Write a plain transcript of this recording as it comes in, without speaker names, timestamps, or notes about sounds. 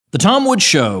The Tom Woods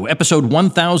Show, episode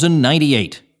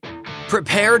 1098.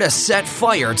 Prepare to set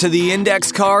fire to the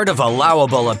index card of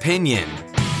allowable opinion.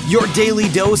 Your daily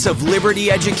dose of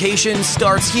liberty education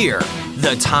starts here.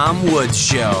 The Tom Woods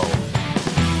Show.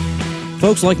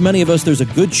 Folks, like many of us, there's a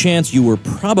good chance you were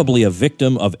probably a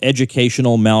victim of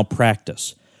educational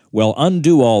malpractice. Well,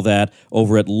 undo all that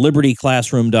over at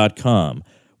libertyclassroom.com,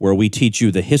 where we teach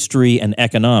you the history and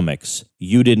economics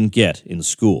you didn't get in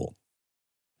school.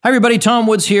 Hi, everybody. Tom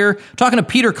Woods here, talking to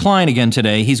Peter Klein again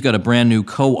today. He's got a brand new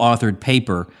co-authored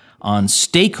paper on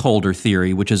stakeholder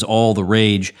theory, which is all the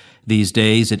rage these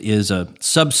days. It is a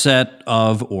subset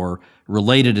of or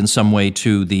related in some way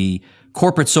to the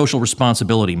corporate social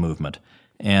responsibility movement.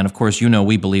 And, of course, you know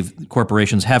we believe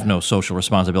corporations have no social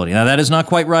responsibility. Now, that is not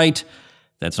quite right.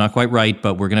 That's not quite right,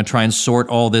 but we're going to try and sort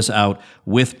all this out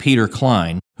with Peter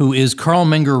Klein, who is Carl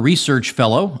Menger Research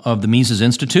Fellow of the Mises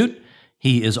Institute.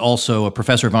 He is also a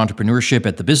professor of entrepreneurship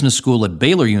at the Business School at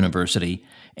Baylor University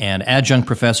and adjunct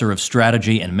professor of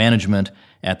strategy and management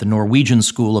at the Norwegian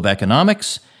School of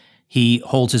Economics. He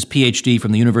holds his PhD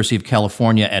from the University of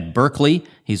California at Berkeley.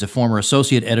 He's a former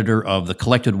associate editor of the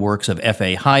collected works of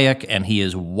F.A. Hayek, and he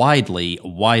is widely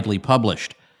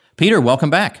published. Peter, welcome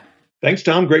back. Thanks,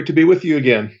 Tom. Great to be with you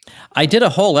again. I did a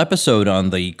whole episode on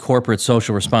the corporate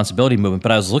social responsibility movement,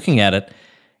 but I was looking at it.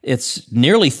 It's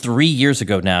nearly 3 years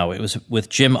ago now. It was with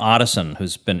Jim Otteson,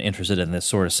 who's been interested in this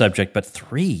sort of subject, but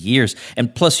 3 years.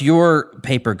 And plus, your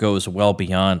paper goes well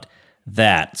beyond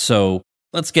that. So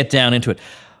let's get down into it.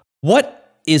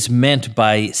 What is meant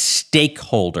by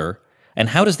stakeholder, and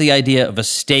how does the idea of a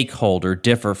stakeholder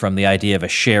differ from the idea of a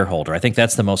shareholder? I think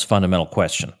that's the most fundamental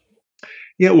question.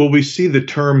 Yeah, well, we see the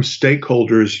term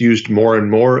stakeholders used more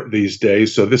and more these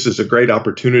days. So this is a great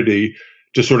opportunity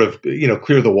to sort of,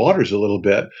 clear the waters a little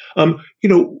bit.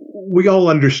 We all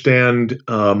understand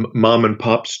mom and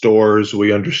pop stores.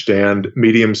 We understand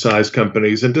medium-sized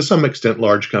companies and to some extent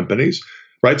large companies,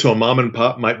 right? So a mom and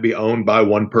pop might be owned by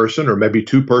one person or maybe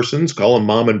two persons, call them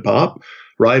mom and pop,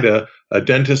 right? A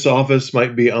dentist's office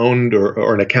might be owned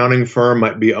or an accounting firm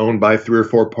might be owned by three or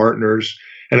four partners.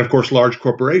 And of course, large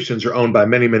corporations are owned by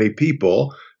many, many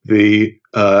people.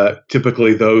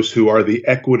 Typically those who are the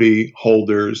equity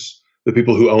holders, the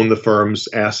people who own the firm's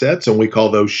assets, and we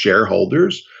call those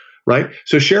shareholders, right?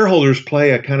 So shareholders play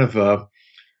a kind of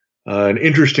an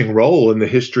interesting role in the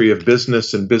history of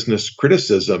business and business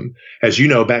criticism. As you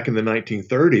know, back in the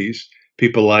 1930s,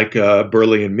 people like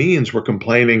Burley and Means were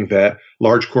complaining that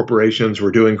large corporations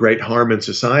were doing great harm in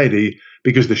society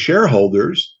because the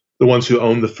shareholders, the ones who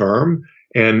own the firm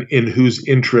and in whose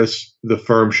interests the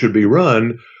firm should be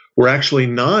run, were actually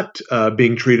not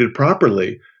being treated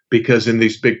properly. Because in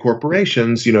these big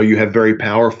corporations, you have very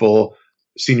powerful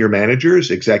senior managers,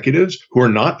 executives who are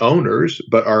not owners,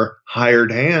 but are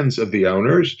hired hands of the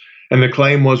owners. And the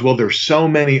claim was, well, there's so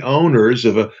many owners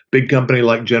of a big company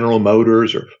like General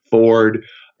Motors or Ford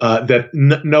that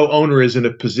no owner is in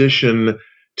a position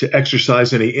to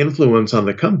exercise any influence on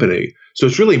the company. So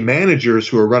it's really managers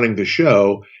who are running the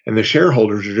show, and the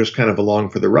shareholders are just kind of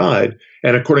along for the ride.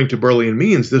 And according to Burley and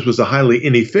Means, this was a highly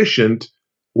inefficient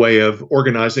way of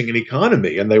organizing an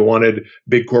economy, and they wanted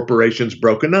big corporations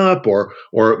broken up or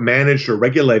managed or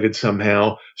regulated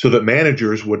somehow so that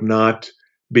managers would not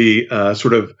be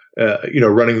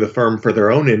running the firm for their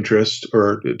own interest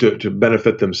or to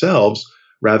benefit themselves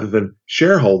rather than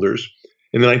shareholders.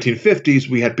 In the 1950s,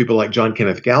 we had people like John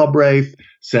Kenneth Galbraith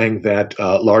saying that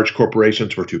large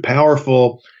corporations were too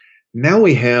powerful. Now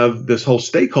we have this whole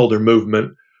stakeholder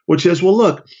movement, which says, well,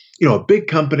 look, a big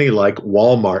company like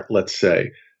Walmart, let's say,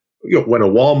 when a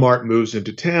Walmart moves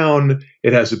into town,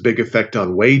 it has a big effect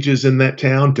on wages in that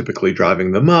town, typically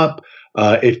driving them up.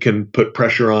 It can put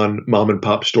pressure on mom and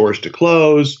pop stores to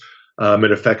close.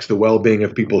 It affects the well-being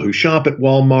of people who shop at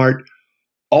Walmart.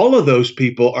 All of those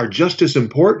people are just as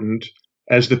important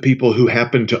as the people who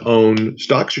happen to own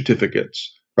stock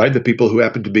certificates, right? The people who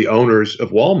happen to be owners of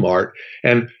Walmart.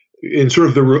 And in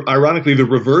sort of ironically, the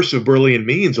reverse of Burley and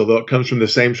Means, although it comes from the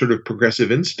same sort of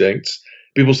progressive instincts,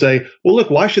 people say, well, look,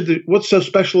 what's so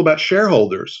special about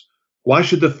shareholders? Why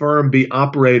should the firm be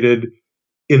operated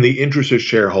in the interest of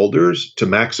shareholders to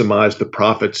maximize the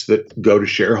profits that go to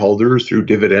shareholders through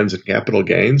dividends and capital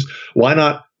gains? Why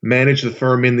not manage the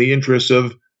firm in the interest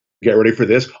of, get ready for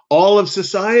this, all of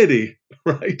society,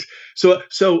 right?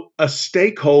 So a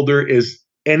stakeholder is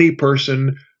any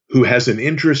person who has an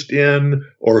interest in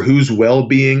or whose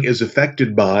well-being is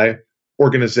affected by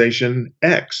organization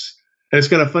X. And it's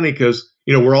kind of funny because,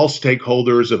 we're all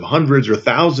stakeholders of hundreds or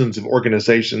thousands of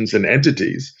organizations and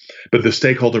entities, but the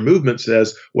stakeholder movement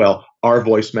says, well, our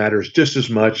voice matters just as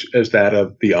much as that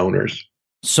of the owners.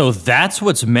 So that's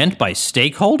what's meant by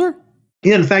stakeholder?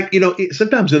 Yeah, in fact,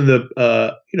 sometimes in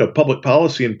the public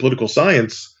policy and political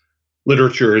science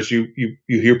literature, as you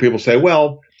hear people say,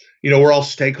 well, we're all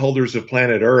stakeholders of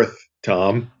planet Earth,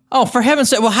 Tom. Oh, for heaven's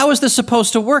sake. Well, how is this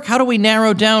supposed to work? How do we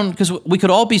narrow down? Because we could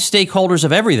all be stakeholders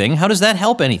of everything. How does that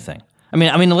help anything? I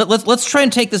mean, let's try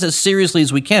and take this as seriously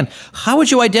as we can. How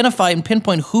would you identify and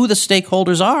pinpoint who the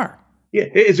stakeholders are? Yeah,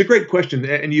 it's a great question,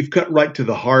 and you've cut right to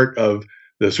the heart of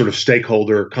the sort of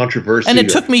stakeholder controversy. And it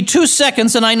took me 2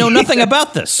 seconds, and I know nothing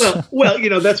about this.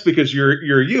 Well, that's because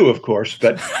you're you, of course.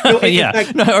 But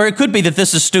yeah, or it could be that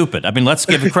this is stupid. I mean, let's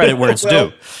give credit where it's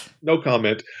due. No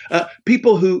comment.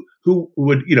 People who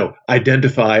would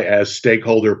identify as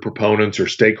stakeholder proponents or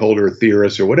stakeholder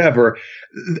theorists or whatever,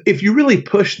 if you really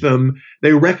push them,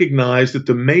 they recognize that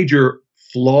the major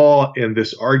flaw in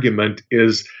this argument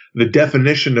is the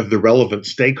definition of the relevant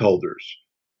stakeholders,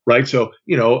 right? So,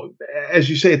 as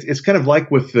you say, it's kind of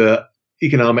like with the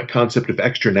economic concept of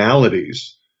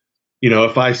externalities.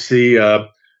 If I see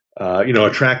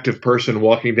attractive person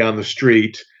walking down the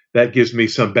street, that gives me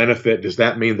some benefit. Does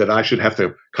that mean that I should have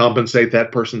to compensate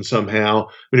that person somehow?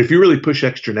 I mean, if you really push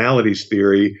externalities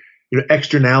theory,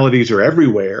 externalities are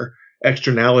everywhere.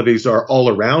 Externalities are all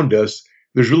around us.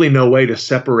 There's really no way to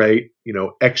separate,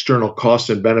 external costs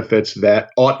and benefits that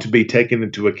ought to be taken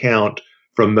into account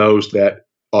from those that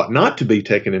ought not to be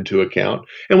taken into account.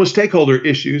 And with stakeholder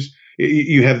issues,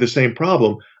 you have the same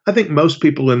problem. I think most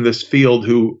people in this field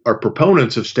who are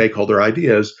proponents of stakeholder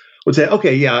ideas would say,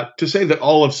 okay, yeah, to say that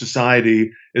all of society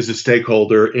is a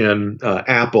stakeholder in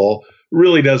Apple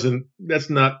really there's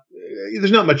not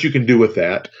much you can do with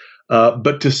that.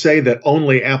 But to say that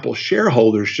only Apple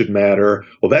shareholders should matter,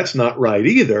 well, that's not right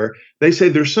either. They say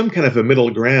there's some kind of a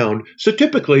middle ground. So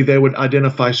typically they would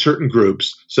identify certain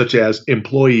groups, such as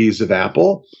employees of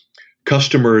Apple,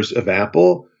 customers of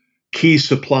Apple, key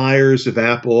suppliers of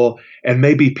Apple, and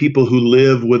maybe people who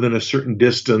live within a certain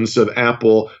distance of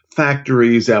Apple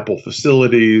factories, Apple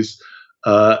facilities.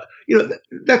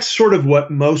 That's sort of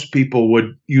what most people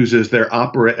would use as their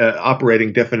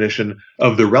operating definition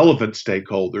of the relevant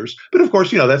stakeholders. But of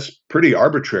course, that's pretty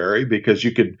arbitrary because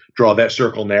you could draw that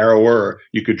circle narrower or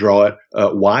you could draw it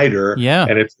wider. Yeah.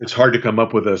 And it's hard to come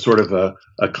up with a sort of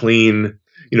a clean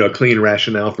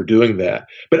rationale for doing that.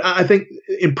 But I think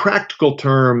in practical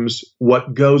terms,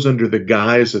 what goes under the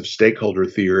guise of stakeholder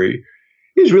theory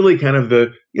is really kind of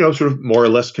the, sort of more or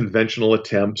less conventional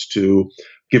attempts to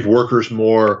give workers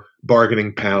more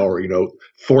bargaining power,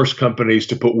 force companies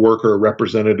to put worker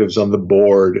representatives on the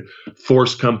board,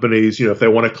 force companies, if they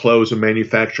want to close a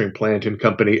manufacturing plant in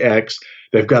company X,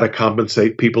 they've got to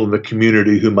compensate people in the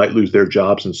community who might lose their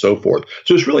jobs and so forth.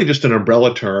 So it's really just an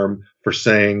umbrella term for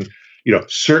saying,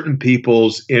 certain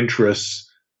people's interests,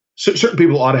 certain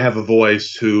people ought to have a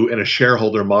voice who in a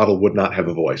shareholder model would not have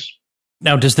a voice.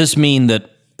 Now, does this mean that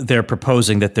they're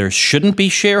proposing that there shouldn't be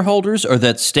shareholders or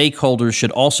that stakeholders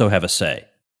should also have a say?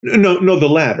 No, the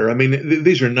latter. I mean,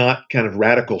 these are not kind of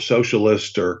radical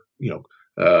socialist or,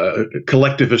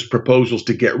 collectivist proposals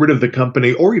to get rid of the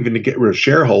company or even to get rid of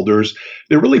shareholders.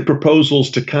 They're really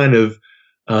proposals to kind of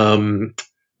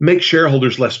make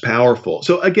shareholders less powerful.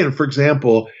 So again, for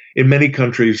example, in many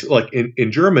countries, like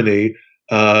in Germany,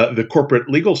 the corporate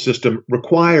legal system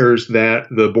requires that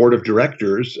the board of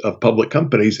directors of public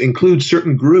companies include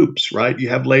certain groups, right? You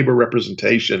have labor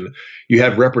representation, you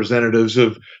have representatives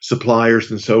of suppliers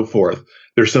and so forth.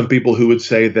 There's some people who would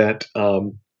say that,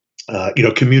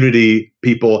 community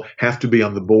people have to be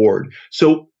on the board.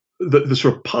 So the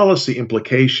sort of policy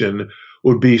implication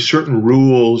would be certain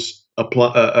rules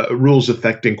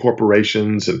affecting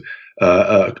corporations and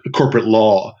corporate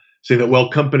law, saying that, well,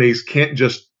 companies can't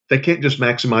just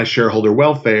maximize shareholder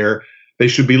welfare. They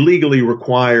should be legally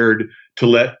required to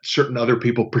let certain other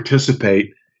people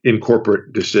participate in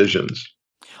corporate decisions.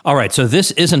 All right, so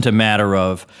this isn't a matter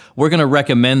of we're going to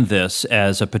recommend this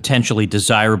as a potentially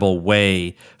desirable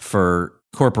way for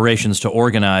corporations to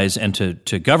organize and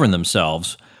to govern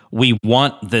themselves. We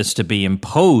want this to be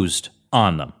imposed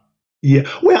on them. Yeah,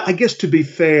 well, I guess to be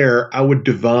fair, I would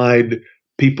divide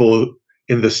people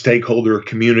in the stakeholder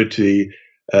community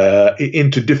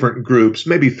into different groups,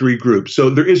 maybe 3 groups.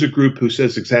 So there is a group who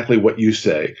says exactly what you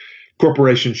say.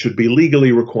 Corporations should be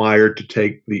legally required to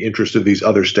take the interest of these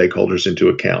other stakeholders into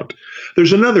account.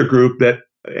 There's another group that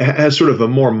has sort of a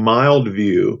more mild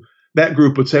view. That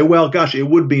group would say, well, gosh, it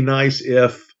would be nice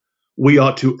if we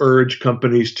ought to urge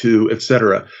companies to, et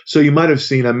cetera. So you might have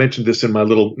seen, I mentioned this in my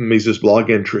little Mises blog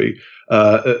entry,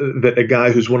 that a guy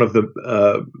who's one of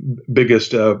the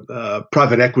biggest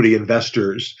private equity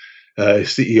investors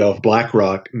CEO of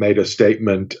BlackRock, made a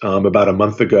statement about a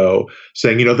month ago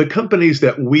saying, the companies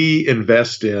that we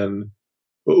invest in,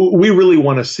 we really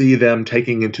want to see them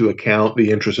taking into account the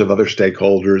interests of other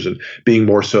stakeholders and being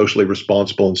more socially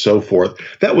responsible and so forth.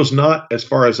 That was not, as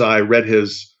far as I read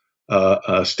his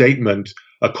statement,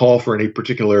 a call for any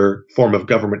particular form of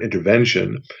government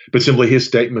intervention, but simply his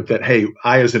statement that, hey,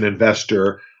 I as an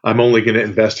investor, I'm only going to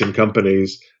invest in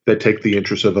companies that take the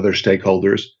interests of other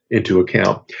stakeholders into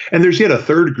account. And there's yet a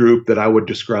third group that I would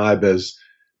describe as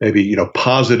maybe,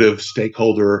 positive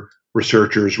stakeholder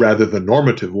researchers rather than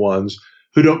normative ones,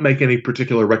 who don't make any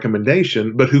particular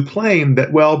recommendation, but who claim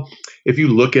that, well, if you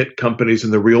look at companies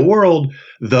in the real world,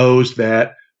 those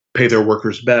that pay their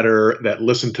workers better, that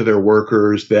listen to their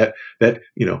workers, that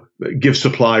give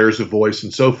suppliers a voice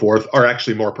and so forth, are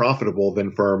actually more profitable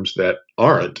than firms that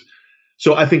aren't.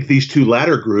 So I think these two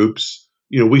latter groups,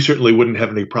 we certainly wouldn't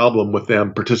have any problem with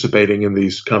them participating in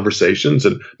these conversations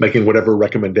and making whatever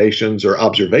recommendations or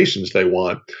observations they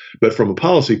want. But from a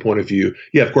policy point of view,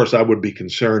 yeah, of course, I would be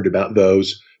concerned about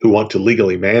those who want to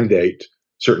legally mandate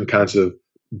certain kinds of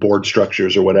board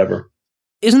structures or whatever.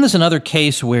 Isn't this another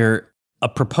case where a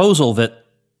proposal that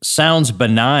sounds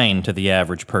benign to the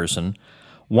average person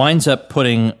winds up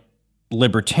putting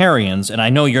libertarians, and I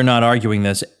know you're not arguing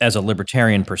this as a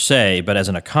libertarian per se, but as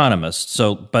an economist,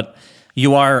 but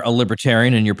you are a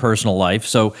libertarian in your personal life.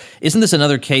 So isn't this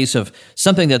another case of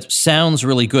something that sounds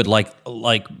really good, like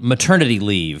maternity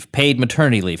leave, paid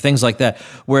maternity leave, things like that,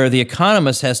 where the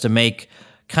economist has to make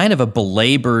kind of a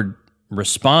belabored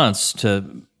response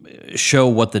to show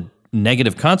what the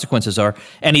negative consequences are,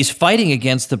 and he's fighting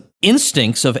against the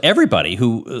instincts of everybody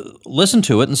who listen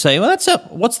to it and say, well,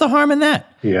 what's the harm in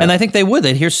that? Yeah. And I think they would.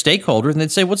 They'd hear stakeholders and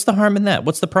they'd say, what's the harm in that?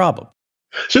 What's the problem?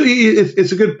 So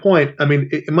it's a good point. I mean,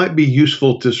 it might be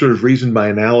useful to sort of reason by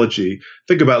analogy.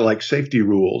 Think about like safety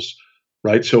rules,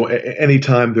 right? So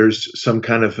anytime there's some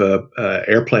kind of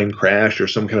airplane crash or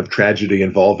some kind of tragedy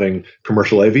involving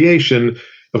commercial aviation,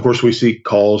 of course, we see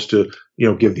calls to,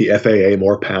 give the FAA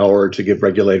more power, to give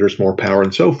regulators more power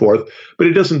and so forth. But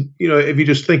it doesn't, if you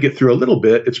just think it through a little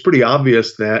bit, it's pretty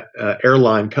obvious that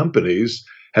airline companies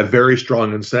have very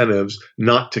strong incentives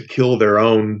not to kill their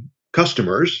own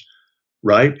customers,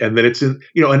 right? And that it's an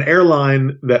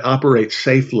airline that operates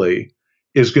safely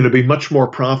is going to be much more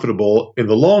profitable in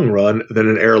the long run than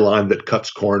an airline that cuts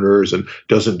corners and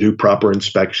doesn't do proper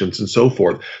inspections and so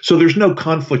forth. So there's no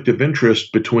conflict of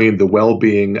interest between the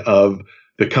well-being of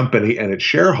the company and its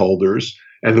shareholders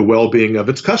and the well-being of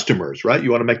its customers, right?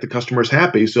 You want to make the customers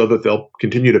happy so that they'll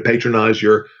continue to patronize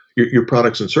your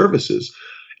products and services.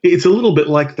 It's a little bit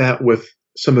like that with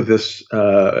some of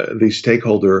these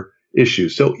stakeholder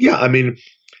issues. So yeah, I mean,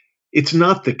 it's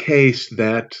not the case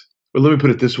that, well, let me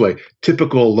put it this way,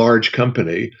 typical large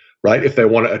company, right? If they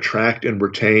want to attract and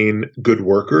retain good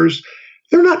workers,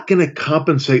 they're not going to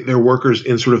compensate their workers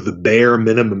in sort of the bare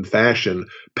minimum fashion,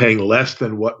 paying less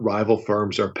than what rival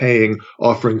firms are paying,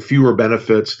 offering fewer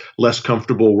benefits, less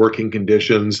comfortable working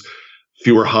conditions,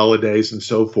 fewer holidays, and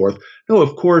so forth. No,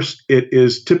 of course, it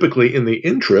is typically in the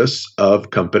interests of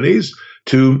companies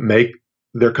to make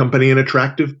their company an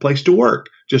attractive place to work,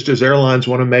 just as airlines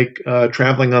want to make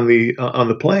traveling on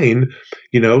the plane,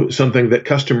 something that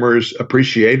customers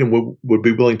appreciate and would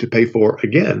be willing to pay for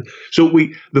again. So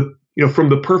from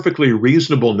the perfectly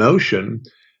reasonable notion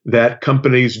that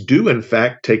companies do in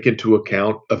fact take into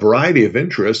account a variety of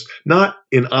interests, not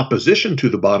in opposition to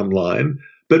the bottom line,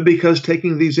 but because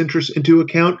taking these interests into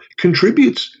account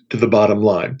contributes to the bottom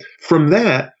line. From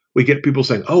that, we get people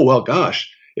saying, oh, well,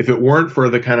 gosh, if it weren't for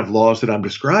the kind of laws that I'm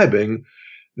describing,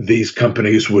 these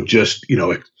companies would just,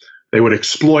 they would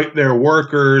exploit their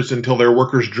workers until their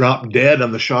workers drop dead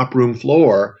on the shoproom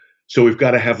floor. So we've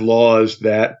got to have laws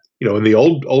that, in the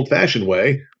old-fashioned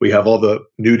way, we have all the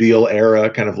New Deal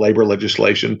era kind of labor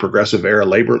legislation, progressive era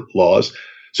labor laws.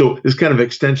 So this kind of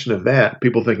extension of that,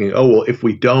 people thinking, oh, well, if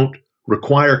we don't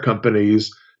require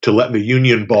companies to let the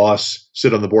union boss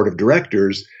sit on the board of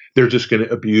directors, they're just going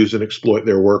to abuse and exploit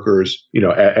their workers,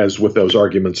 as with those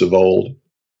arguments of old.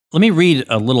 Let me read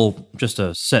just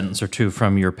a sentence or two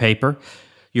from your paper.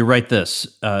 You write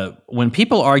this, when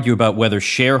people argue about whether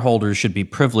shareholders should be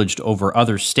privileged over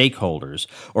other stakeholders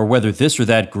or whether this or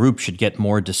that group should get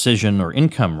more decision or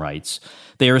income rights,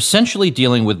 they are essentially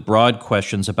dealing with broad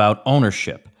questions about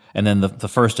ownership. And then the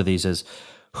first of these is,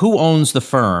 who owns the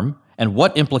firm? And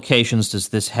what implications does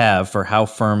this have for how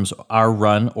firms are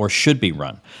run or should be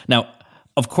run? Now,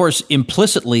 of course,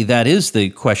 implicitly, that is the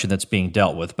question that's being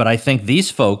dealt with. But I think these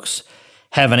folks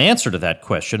have an answer to that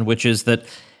question, which is that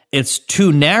it's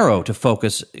too narrow to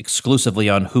focus exclusively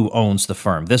on who owns the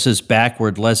firm. This is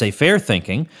backward laissez-faire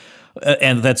thinking,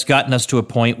 and that's gotten us to a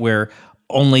point where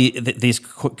these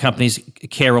companies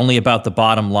care only about the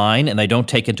bottom line, and they don't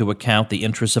take into account the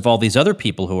interests of all these other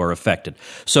people who are affected.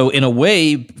 So in a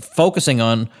way, focusing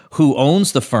on who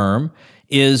owns the firm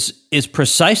is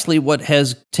precisely what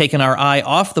has taken our eye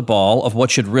off the ball of what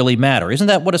should really matter. Isn't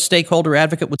that what a stakeholder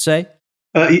advocate would say?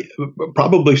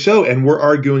 Probably so. And we're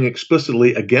arguing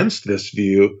explicitly against this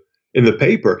view in the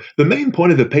paper. The main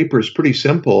point of the paper is pretty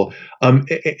simple, and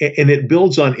it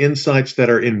builds on insights that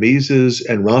are in Mises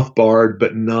and Rothbard,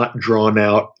 but not drawn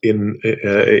out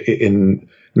in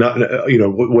not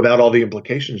without all the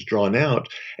implications drawn out.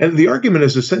 And the argument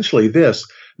is essentially this: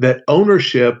 that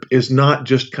ownership is not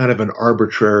just kind of an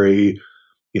arbitrary,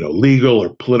 legal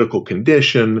or political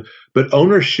condition, but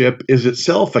ownership is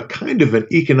itself a kind of an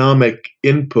economic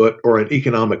input or an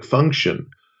economic function.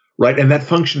 Right. And that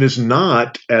function is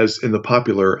not, as in the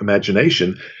popular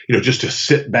imagination, just to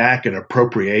sit back and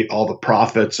appropriate all the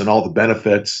profits and all the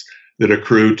benefits that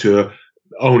accrue to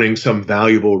owning some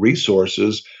valuable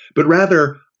resources, but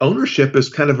rather ownership is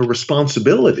kind of a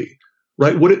responsibility.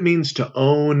 Right. What it means to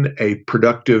own a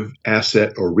productive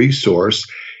asset or resource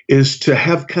is to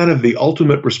have kind of the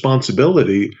ultimate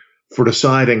responsibility for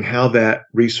deciding how that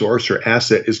resource or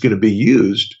asset is going to be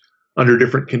used under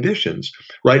different conditions,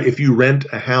 right? If you rent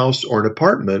a house or an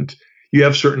apartment, you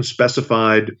have certain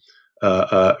specified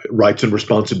rights and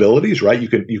responsibilities, right? You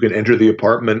can enter the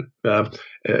apartment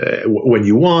when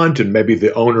you want, and maybe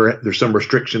there's some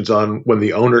restrictions on when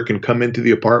the owner can come into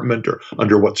the apartment or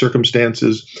under what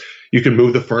circumstances. You can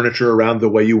move the furniture around the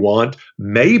way you want.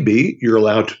 Maybe you're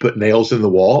allowed to put nails in the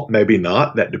wall, maybe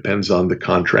not. That depends on the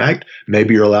contract.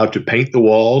 Maybe you're allowed to paint the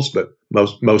walls, but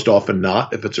most often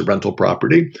not if it's a rental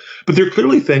property. But there are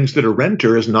clearly things that a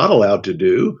renter is not allowed to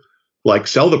do, like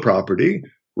sell the property,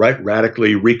 right?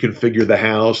 Radically reconfigure the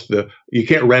house. You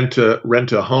can't rent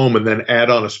a home and then add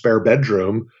on a spare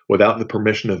bedroom without the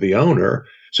permission of the owner.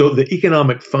 So the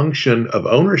economic function of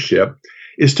ownership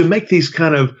is to make these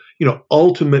kind of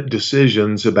ultimate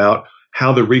decisions about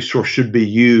how the resource should be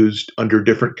used under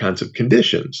different kinds of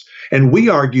conditions. And we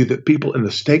argue that people in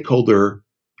the stakeholder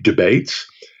debates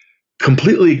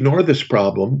completely ignore this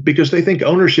problem because they think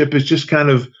ownership is just kind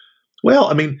of,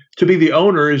 to be the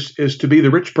owner is to be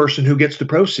the rich person who gets the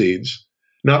proceeds,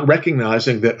 not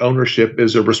recognizing that ownership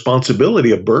is a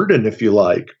responsibility, a burden, if you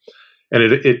like. And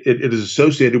it is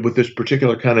associated with this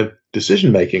particular kind of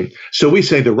decision making. So we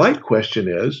say the right question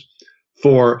is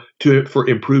for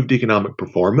improved economic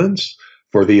performance,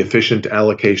 for the efficient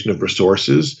allocation of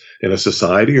resources in a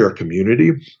society or a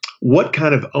community, what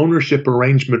kind of ownership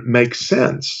arrangement makes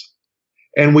sense?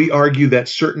 And we argue that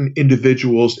certain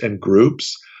individuals and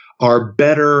groups are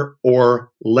better or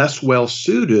less well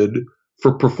suited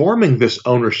for performing this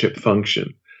ownership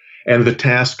function. And the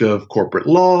task of corporate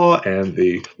law and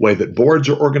the way that boards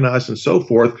are organized and so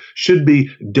forth should be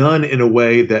done in a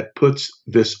way that puts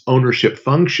this ownership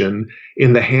function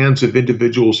in the hands of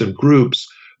individuals and groups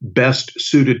best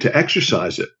suited to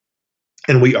exercise it.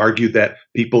 And we argue that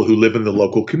people who live in the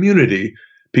local community,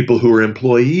 people who are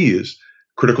employees,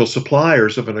 critical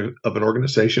suppliers of an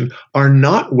organization are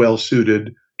not well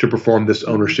suited to perform this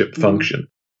ownership function.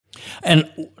 And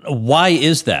why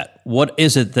is that? What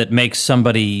is it that makes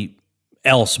somebody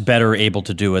else better able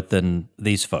to do it than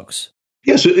these folks?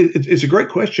 Yes, it's a great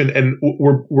question. And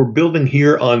we're building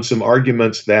here on some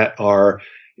arguments that are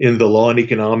in the law and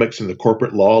economics and the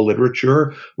corporate law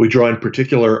literature. We draw in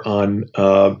particular on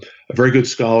a very good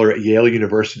scholar at Yale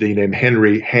University named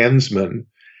Henry Hansman.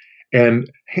 And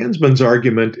Hansman's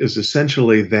argument is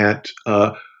essentially that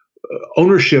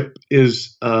ownership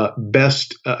is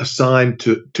best assigned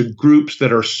to groups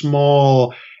that are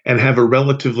small and have a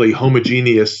relatively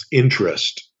homogeneous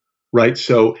interest, right?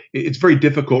 So it's very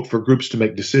difficult for groups to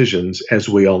make decisions, as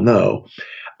we all know.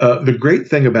 The great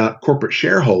thing about corporate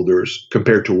shareholders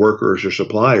compared to workers or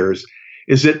suppliers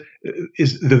is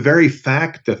the very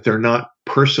fact that they're not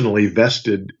personally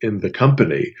vested in the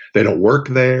company. They don't work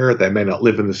there. They may not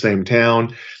live in the same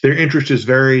town. Their interest is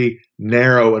very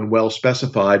narrow and well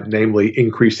specified, namely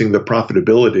increasing the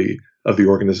profitability of the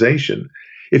organization.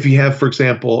 If you have, for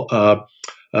example,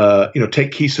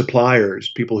 take key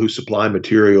suppliers, people who supply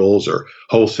materials or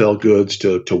wholesale goods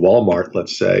to Walmart,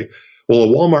 let's say. Well, a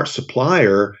Walmart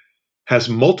supplier has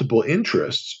multiple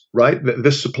interests, right?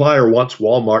 This supplier wants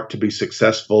Walmart to be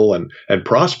successful and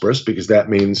prosperous because that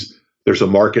means there's a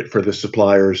market for the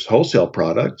supplier's wholesale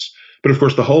products. But of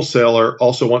course, the wholesaler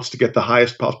also wants to get the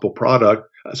highest possible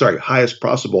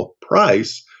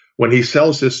price when he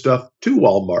sells his stuff to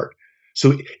Walmart.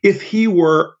 So if he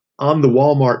were on the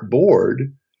Walmart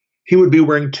board, he would be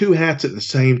wearing two hats at the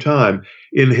same time.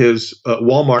 In his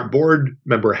Walmart board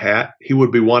member hat, he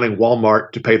would be wanting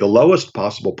Walmart to pay the lowest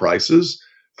possible prices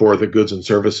for the goods and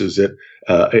services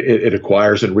it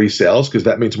acquires and resells, because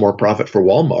that means more profit for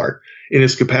Walmart. In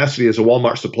his capacity as a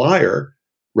Walmart supplier,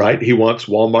 right, he wants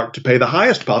Walmart to pay the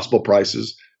highest possible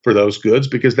prices for those goods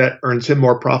because that earns him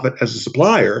more profit as a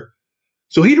supplier.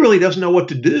 So he really doesn't know what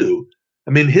to do.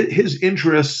 I mean, his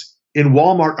interests in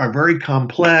Walmart are very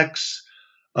complex.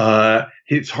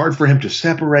 It's hard for him to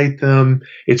separate them.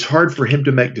 It's hard for him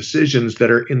to make decisions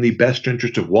that are in the best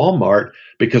interest of Walmart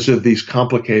because of these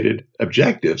complicated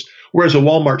objectives. Whereas a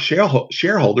Walmart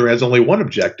shareholder has only one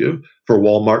objective: for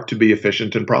Walmart to be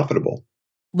efficient and profitable.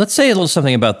 Let's say a little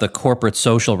something about the corporate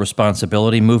social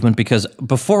responsibility movement, because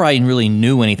before I really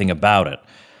knew anything about it,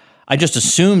 I just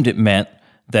assumed it meant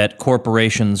that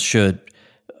corporations should,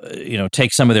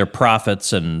 take some of their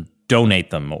profits and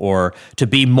donate them, or to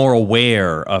be more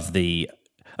aware of the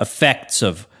effects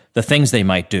of the things they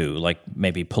might do, like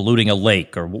maybe polluting a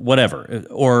lake or whatever,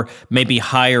 or maybe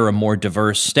hire a more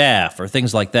diverse staff or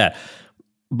things like that.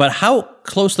 But how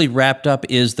closely wrapped up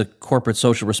is the corporate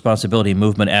social responsibility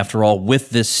movement, after all,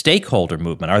 with this stakeholder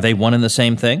movement? Are they one and the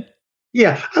same thing?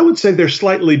 Yeah, I would say they're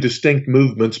slightly distinct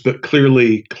movements, but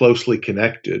clearly closely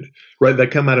connected, right? They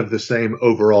come out of the same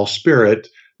overall spirit,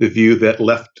 the view that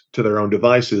left to their own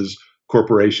devices,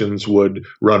 corporations would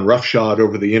run roughshod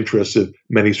over the interests of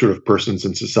many sort of persons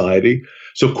in society.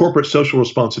 So corporate social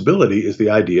responsibility is the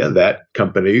idea that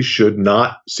companies should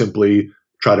not simply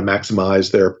try to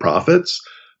maximize their profits,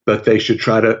 but they should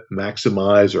try to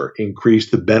maximize or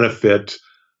increase the benefit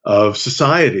of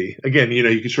society. Again,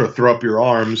 you can sort of throw up your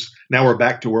arms. Now we're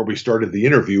back to where we started the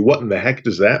interview. What in the heck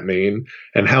does that mean?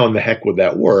 And how in the heck would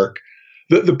that work?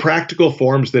 The practical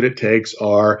forms that it takes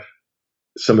are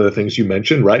some of the things you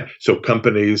mentioned, right? So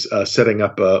companies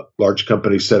large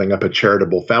companies setting up a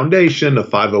charitable foundation, a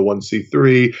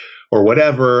 501c3, or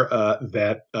whatever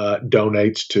that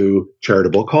donates to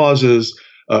charitable causes.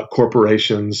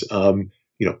 Corporations,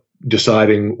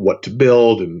 deciding what to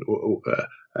build and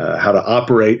how to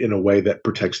operate in a way that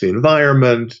protects the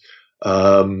environment.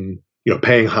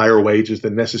 Paying higher wages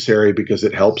than necessary because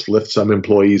it helps lift some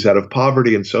employees out of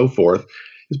poverty and so forth.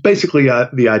 Is basically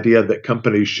the idea that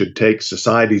companies should take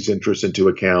society's interests into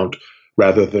account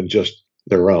rather than just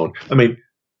their own. I mean,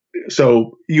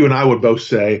 so you and I would both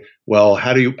say, well,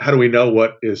 how do we know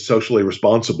what is socially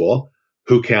responsible?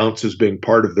 Who counts as being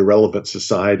part of the relevant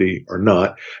society or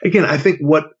not? Again, I think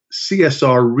what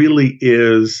CSR really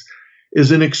is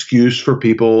an excuse for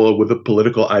people with a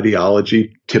political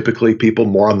ideology, typically people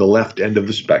more on the left end of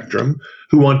the spectrum,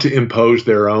 who want to impose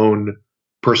their own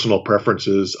personal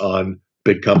preferences on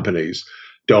big companies.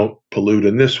 Don't pollute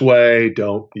in this way.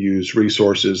 Don't use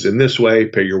resources in this way.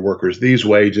 Pay your workers these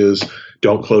wages.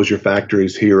 Don't close your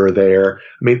factories here or there.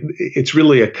 I mean, it's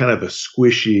really a kind of a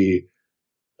squishy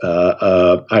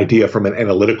idea from an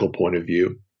analytical point of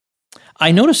view.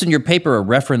 I noticed in your paper a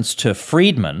reference to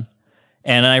Friedman,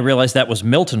 and I realized that was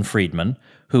Milton Friedman,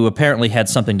 who apparently had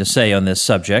something to say on this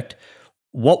subject.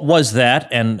 What was that,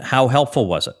 and how helpful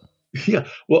was it? Yeah,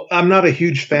 well, I'm not a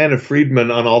huge fan of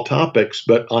Friedman on all topics,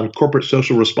 but on corporate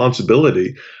social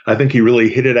responsibility, I think he really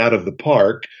hit it out of the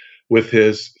park with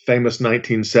his famous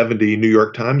 1970 New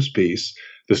York Times piece.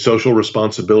 The social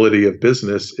responsibility of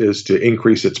business is to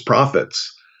increase its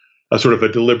profits, a sort of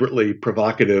a deliberately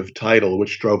provocative title,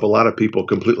 which drove a lot of people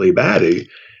completely batty.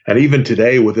 And even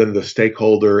today, within the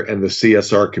stakeholder and the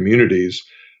CSR communities,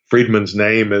 Friedman's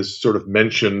name is sort of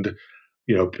mentioned.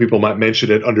 People might mention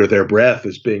it under their breath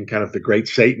as being kind of the great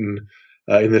Satan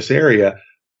in this area.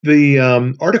 The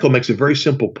article makes a very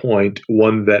simple point,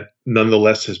 one that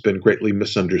nonetheless has been greatly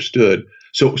misunderstood.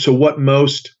 So what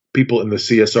most people in the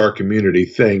CSR community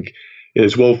think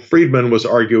is, well, Friedman was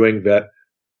arguing that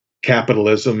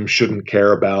capitalism shouldn't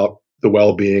care about the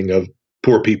well-being of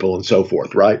poor people and so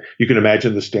forth, right? You can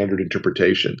imagine the standard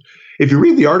interpretation. If you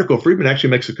read the article, Friedman actually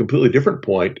makes a completely different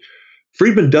point.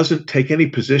 Friedman doesn't take any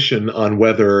position on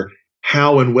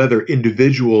how and whether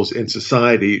individuals in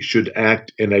society should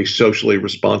act in a socially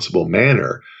responsible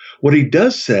manner. What he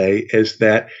does say is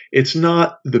that it's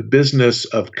not the business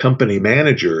of company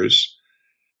managers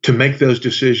to make those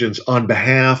decisions on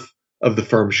behalf of the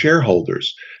firm's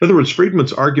shareholders. In other words,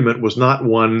 Friedman's argument was not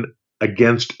one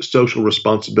against social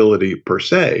responsibility per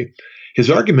se. His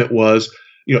argument was,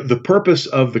 the purpose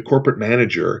of the corporate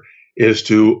manager is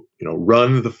to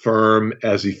run the firm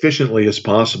as efficiently as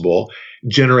possible,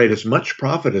 generate as much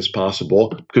profit as possible,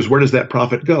 because where does that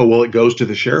profit go? Well, it goes to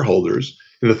the shareholders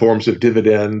in the forms of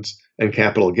dividends and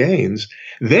capital gains.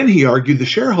 Then he argued the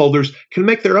shareholders can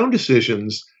make their own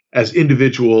decisions as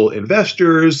individual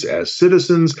investors, as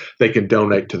citizens. They can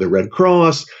donate to the Red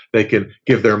Cross. They can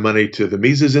give their money to the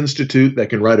Mises Institute. They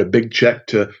can write a big check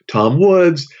to Tom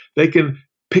Woods. They can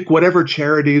pick whatever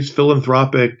charities,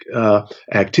 philanthropic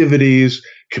activities,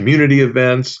 community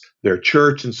events, their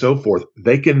church, and so forth.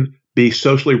 They can be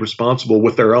socially responsible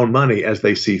with their own money as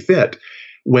they see fit.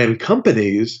 When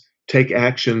companies take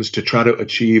actions to try to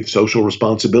achieve social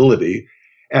responsibility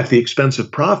at the expense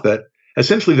of profit,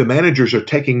 essentially the managers are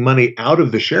taking money out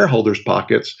of the shareholders'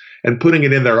 pockets and putting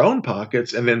it in their own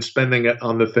pockets and then spending it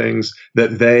on the things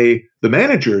that the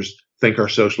managers, think are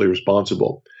socially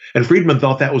responsible. And Friedman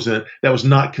thought that was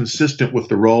not consistent with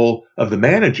the role of the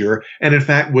manager, and in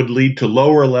fact would lead to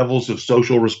lower levels of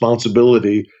social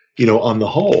responsibility, on the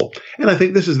whole. And I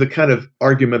think this is the kind of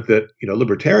argument that,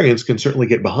 libertarians can certainly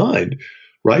get behind,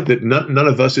 right? That none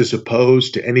of us is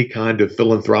opposed to any kind of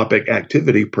philanthropic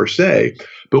activity per se,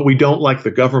 but we don't like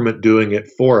the government doing it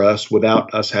for us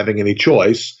without us having any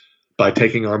choice by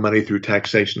taking our money through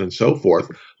taxation and so forth.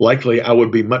 Likely, I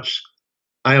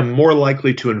am more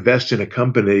likely to invest in a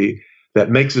company that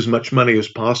makes as much money as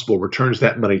possible, returns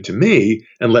that money to me,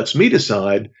 and lets me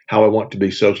decide how I want to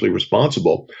be socially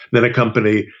responsible, than a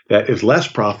company that is less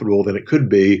profitable than it could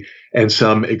be, and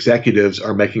some executives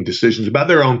are making decisions about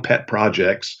their own pet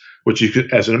projects, which you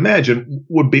could, as an imagine,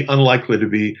 would be unlikely to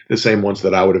be the same ones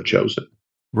that I would have chosen.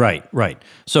 Right.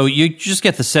 So you just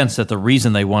get the sense that the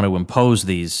reason they want to impose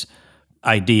these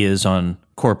ideas on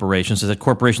corporations is that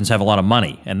corporations have a lot of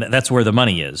money, and that's where the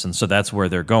money is, and so that's where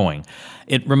they're going.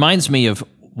 It reminds me of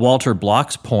Walter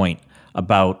Block's point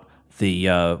about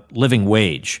the living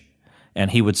wage, and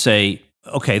he would say,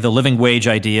 okay, the living wage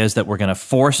idea is that we're going to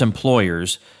force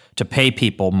employers to pay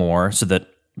people more so that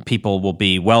people will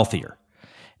be wealthier,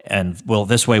 and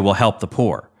this way we'll help the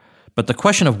poor. But the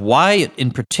question of why, in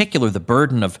particular, the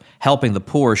burden of helping the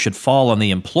poor should fall on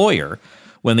the employer,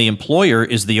 when the employer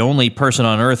is the only person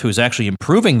on earth who's actually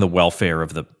improving the welfare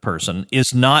of the person,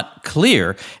 is not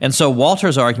clear. And so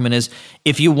Walter's argument is,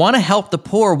 if you want to help the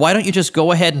poor, why don't you just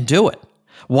go ahead and do it?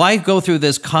 Why go through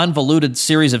this convoluted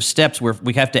series of steps where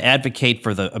we have to advocate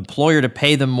for the employer to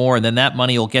pay them more and then that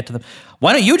money will get to them?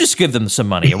 Why don't you just give them some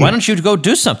money? Or why don't you go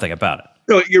do something about it?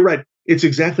 No, you're right. It's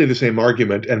exactly the same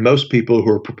argument. And most people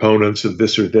who are proponents of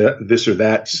this or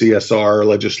that CSR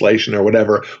legislation or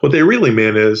whatever, what they really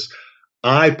mean is,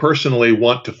 I personally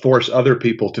want to force other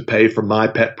people to pay for my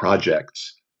pet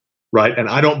projects, right? And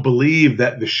I don't believe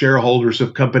that the shareholders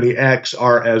of company X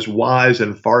are as wise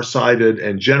and farsighted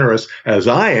and generous as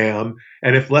I am.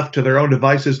 And if left to their own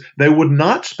devices, they would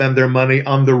not spend their money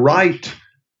on the right,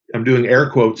 I'm doing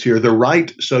air quotes here, the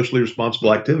right socially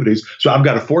responsible activities. So I've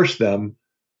got to force them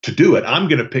to do it. I'm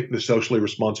going to pick the socially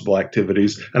responsible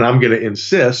activities, and I'm going to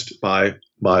insist by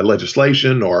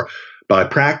legislation or by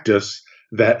practice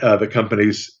that the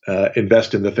companies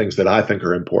invest in the things that I think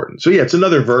are important. So yeah, it's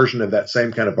another version of that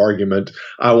same kind of argument.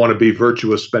 I want to be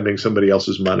virtuous spending somebody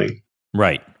else's money.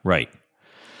 Right.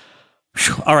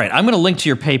 All right, I'm going to link to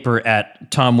your paper at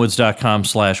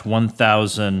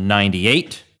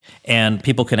tomwoods.com/1098, and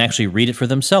people can actually read it for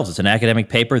themselves. It's an academic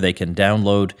paper they can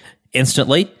download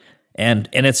instantly, and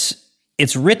it's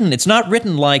written. It's not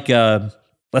written like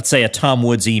let's say a Tom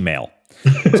Woods email.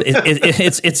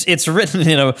 It's written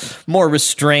in a more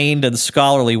restrained and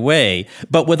scholarly way,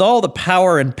 but with all the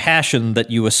power and passion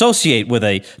that you associate with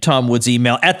a Tom Woods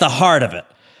email at the heart of it.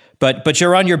 But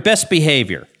you're on your best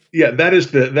behavior. Yeah, that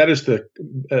is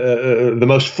the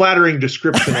most flattering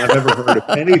description I've ever heard of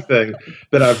anything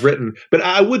that I've written. But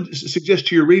I would suggest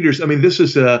to your readers, I mean, this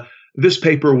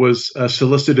paper was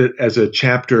solicited as a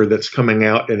chapter that's coming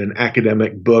out in an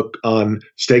academic book on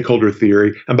stakeholder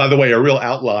theory. And by the way, a real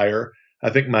outlier. I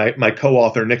think my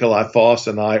co-author, Nikolai Foss,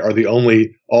 and I are the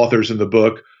only authors in the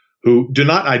book who do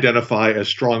not identify as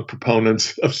strong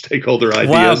proponents of stakeholder ideas.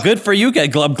 Wow, good for you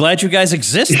guys. I'm glad you guys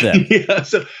exist then. Yeah.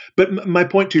 But my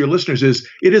point to your listeners is,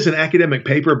 it is an academic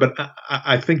paper, but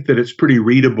I think that it's pretty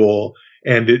readable,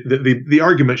 and the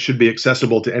argument should be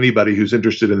accessible to anybody who's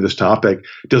interested in this topic.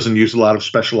 It doesn't use a lot of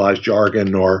specialized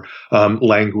jargon or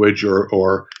language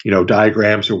or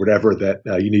diagrams or whatever that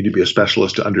you need to be a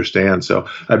specialist to understand. So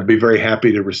I'd be very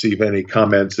happy to receive any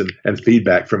comments and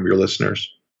feedback from your listeners.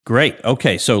 Great.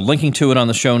 Okay, so linking to it on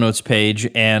the show notes page,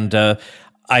 and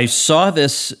I saw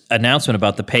this announcement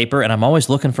about the paper, and I'm always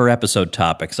looking for episode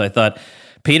topics. I thought,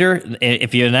 Peter,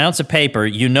 if you announce a paper,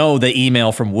 you know the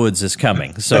email from Woods is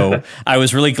coming. So I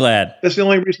was really glad. That's the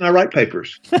only reason I write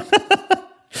papers.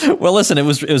 Well, listen, it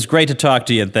was great to talk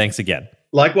to you, and thanks again.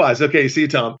 Likewise. Okay, see you,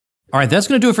 Tom. All right, that's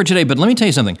going to do it for today, but let me tell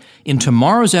you something. In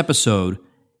tomorrow's episode,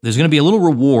 there's going to be a little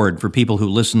reward for people who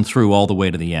listen through all the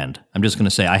way to the end. I'm just going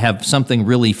to say I have something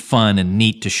really fun and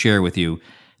neat to share with you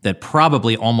that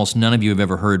probably almost none of you have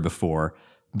ever heard before,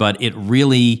 but it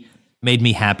really made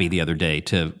me happy the other day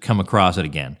to come across it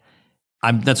again.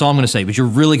 That's all I'm going to say, but you're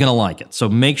really going to like it. So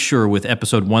make sure with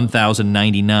episode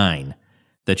 1099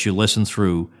 that you listen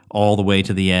through all the way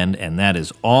to the end, and that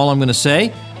is all I'm going to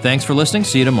say. Thanks for listening.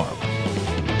 See you tomorrow.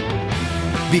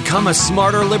 Become a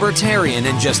smarter libertarian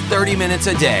in just 30 minutes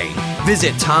a day.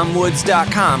 Visit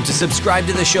TomWoods.com to subscribe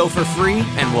to the show for free,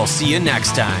 and we'll see you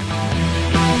next time.